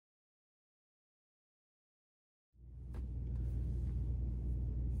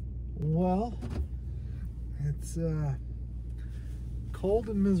Well, it's cold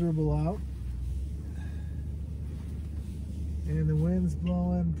and miserable out, and the wind's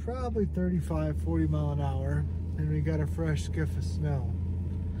blowing probably 35-40 mile an hour, and we got a fresh skiff of snow.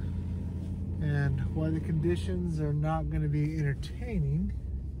 And while the conditions are not going to be entertaining,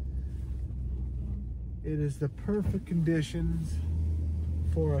 it is the perfect conditions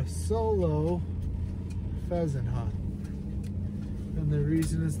for a solo pheasant hunt. And the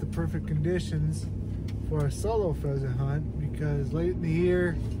reason it's the perfect conditions for a solo pheasant hunt, because late in the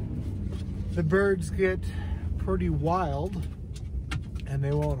year the birds get pretty wild and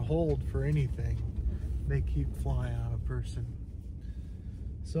they won't hold for anything. They keep flying on a person.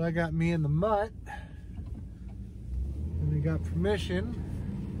 So I got me in the mutt, and we got permission,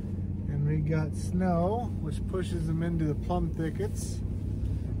 and we got snow, which pushes them into the plum thickets,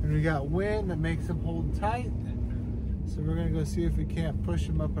 and we got wind that makes them hold tight. So we're gonna go see if we can't push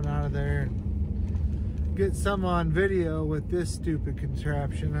them up and out of there and get some on video with this stupid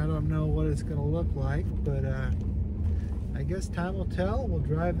contraption. I don't know what it's gonna look like, but I guess time will tell. We'll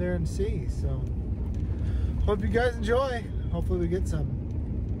drive there and see. So hope you guys enjoy. Hopefully we get some.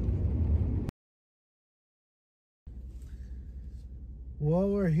 Well,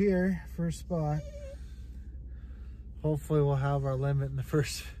 we're here, first spot. Hopefully we'll have our limit in the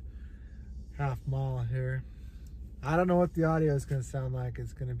first half mile here. I don't know what the audio is going to sound like.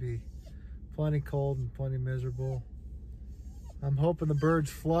 It's going to be plenty cold and plenty miserable. I'm hoping the birds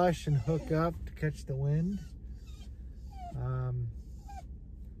flush and hook up to catch the wind.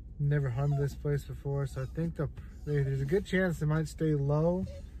 Never hunted this place before, so I think there's a good chance they might stay low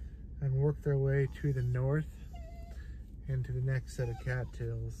and work their way to the north into the next set of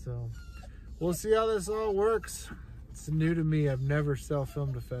cattails. So we'll see how this all works. It's new to me. I've never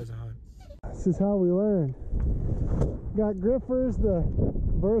self-filmed a pheasant hunt. This is how we learn. Got Griffers, the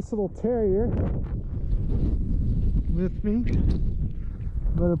versatile terrier, with me.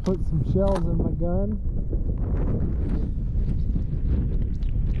 Better put some shells in my gun.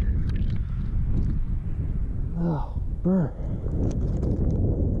 Oh, burr.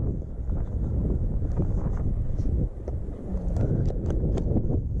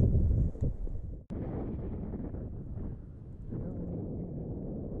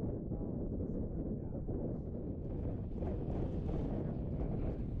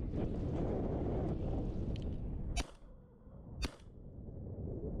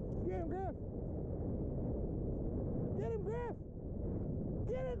 Get him, Griff! Get him, Griff!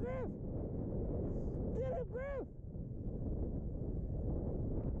 Get him, Griff! Get him, Griff!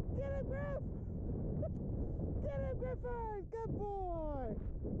 Get him, Griff! Get him, Griffers! Good boy!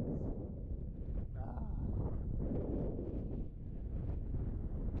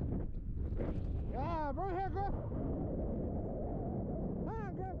 Yeah, bring here, Griff! Come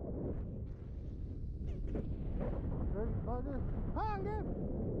on, Griff! Dirty bugger! Come on, Griff!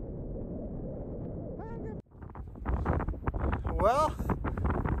 Well,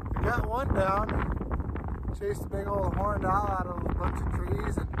 we got one down. Chased a big old horned owl out of a bunch of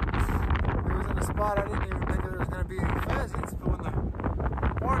trees, and it was in a spot I didn't even think there was going to be any pheasants. But when the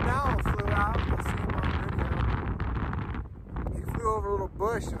horned owl flew out, you'll see him on video. He flew over a little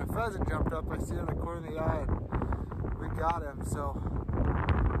bush, and a pheasant jumped up. I see it in the corner of the eye, and we got him. So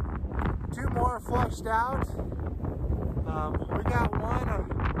 2 more flushed out. We got one.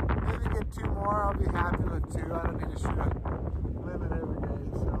 Maybe get 2 more. I'll be happy with 2. I don't need to shoot a limit every day.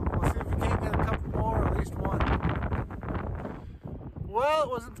 So we'll see if we can't get a couple more, or at least 1. Well, it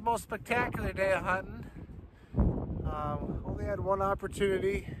wasn't the most spectacular day of hunting. Only had 1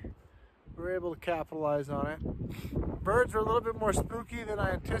 opportunity. We were able to capitalize on it. Birds were a little bit more spooky than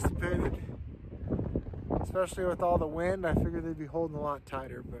I anticipated, especially with all the wind. I figured they'd be holding a lot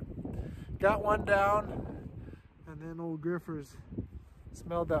tighter, but got 1 down. And then old Griffers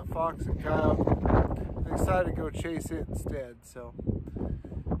smelled that fox and coyote. I'm excited to go chase it instead. So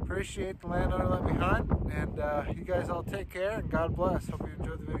appreciate the landowner let me hunt, and you guys all take care and God bless. Hope you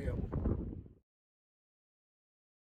enjoyed the video.